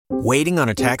Waiting on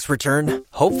a tax return?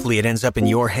 Hopefully it ends up in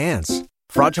your hands.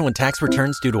 Fraudulent tax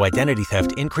returns due to identity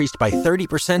theft increased by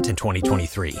 30% in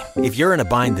 2023. If you're in a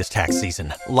bind this tax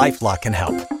season, LifeLock can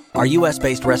help. Our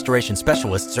U.S.-based restoration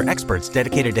specialists are experts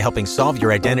dedicated to helping solve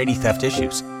your identity theft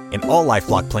issues. And all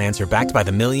LifeLock plans are backed by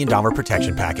the $1 Million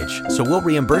Protection Package. So we'll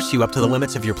reimburse you up to the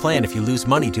limits of your plan if you lose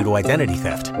money due to identity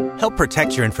theft. Help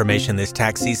protect your information this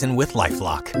tax season with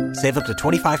LifeLock. Save up to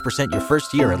 25% your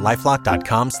first year at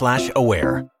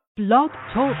LifeLock.com/aware. Blog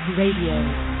Talk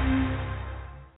Radio.